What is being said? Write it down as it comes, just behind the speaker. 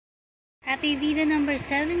Happy Veda number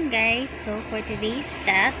 7, guys. So for today's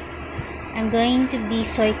task, I'm going to be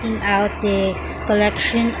sorting out this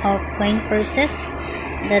collection of coin purses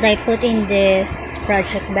that I put in this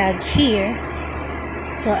project bag here.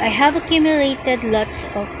 So I have accumulated lots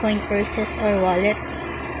of coin purses or wallets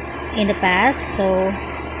in the past. So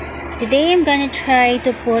today I'm gonna try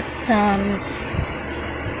to put some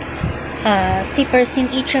zippers in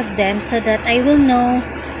each of them so that I will know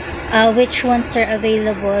which ones are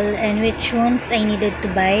available and which ones I needed to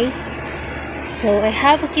buy. So I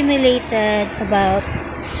have accumulated about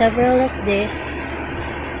several of these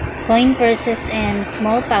coin purses and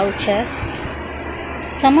small pouches.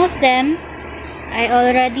 Some of them I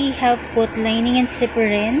already have put lining and zipper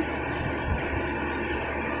in,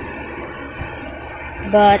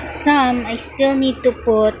 but some I still need to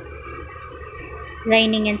put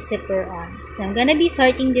lining and zipper on. So I'm gonna be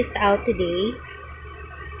sorting this out today.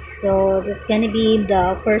 So that's gonna be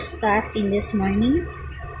the first task in this morning.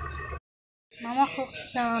 Mama cooked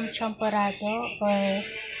some champorado, or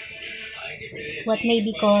what may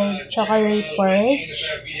be called chocolate porridge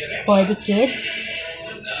for the kids.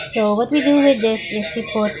 So what we do with this is we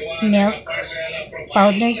put milk,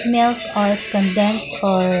 powdered milk or condensed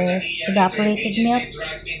or evaporated milk,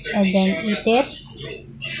 and then eat it.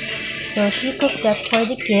 So she cooked that for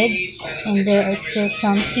the kids, and there are still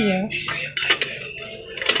some here.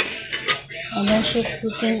 And then she's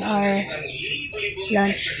cooking our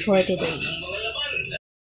lunch for today.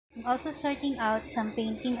 I'm also sorting out some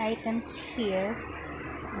painting items here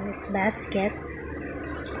in this basket.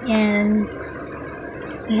 And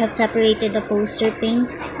we have separated the poster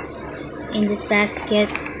paints in this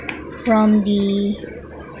basket from the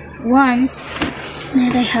ones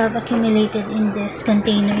that I have accumulated in this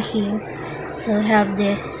container here. So I have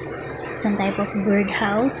this, some type of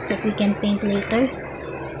birdhouse that we can paint later.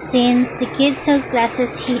 Since the kids have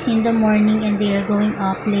classes in the morning and they are going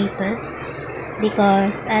up later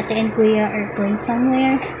because Ate and Kuya are going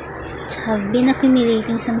somewhere, so have been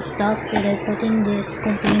accumulating some stuff that I put in this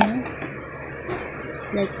container.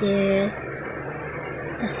 It's like this,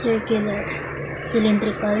 a circular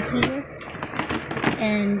cylindrical here,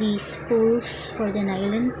 and these spools for the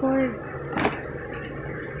nylon cord,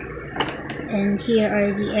 and here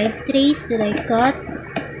are the egg trays that I cut,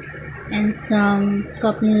 and some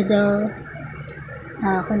cup noodle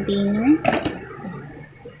container.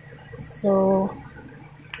 So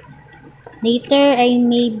later I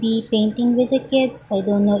may be painting with the kids. I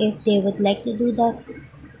don't know if they would like to do that,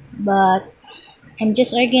 but I'm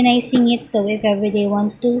just organizing it so if ever they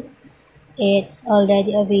want to, it's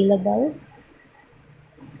already available.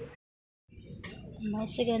 I'm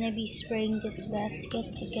also gonna be spraying this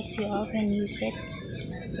basket because we often use it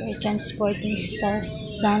for transporting stuff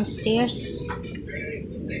downstairs.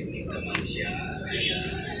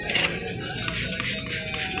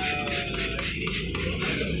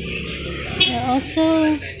 I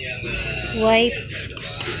also wipe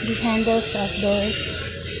the handles of doors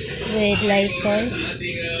with Lysol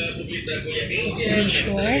just to be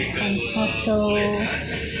sure, and also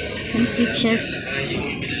some switches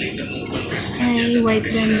I wipe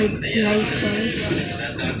them with Lysol.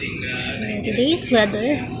 So today's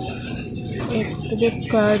weather, it's a bit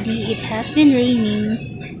cloudy. It has been raining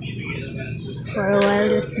for a while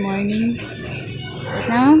this morning, but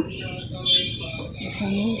now the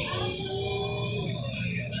sun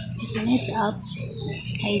is up,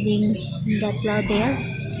 hiding in that cloud there.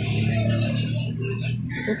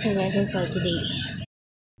 So that's the weather for today.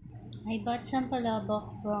 I bought some palabok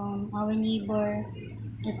from our neighbor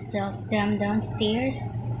that sells them downstairs.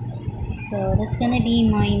 So that's gonna be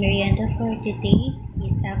my merienda for today,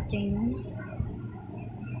 this afternoon.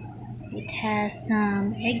 It has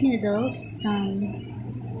some egg noodles,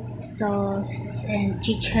 some sauce, and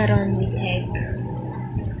chicharron with egg.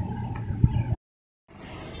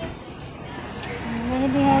 I'm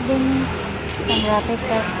gonna be having some rapid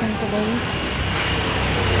testing today.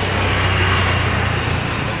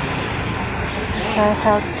 This is our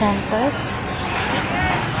health center.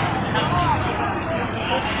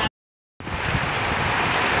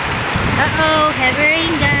 Uh-oh, heavy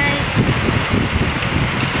rain, guys.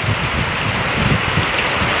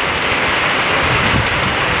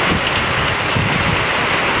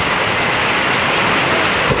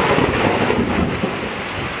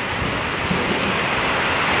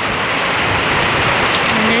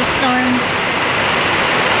 Thunderstorms.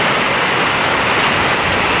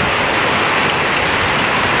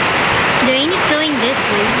 The rain is going this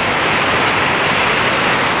way.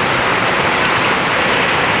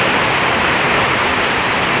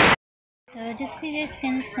 So just finished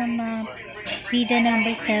some video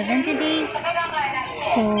number 7 today.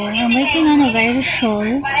 So I'm working on a virus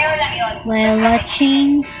show while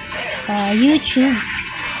watching YouTube.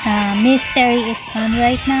 Mystery is on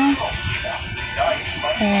right now,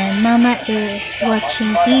 and Mama is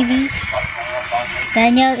watching TV.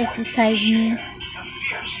 Daniel is beside me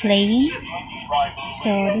playing. So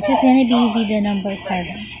this is gonna be video number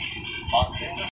 7.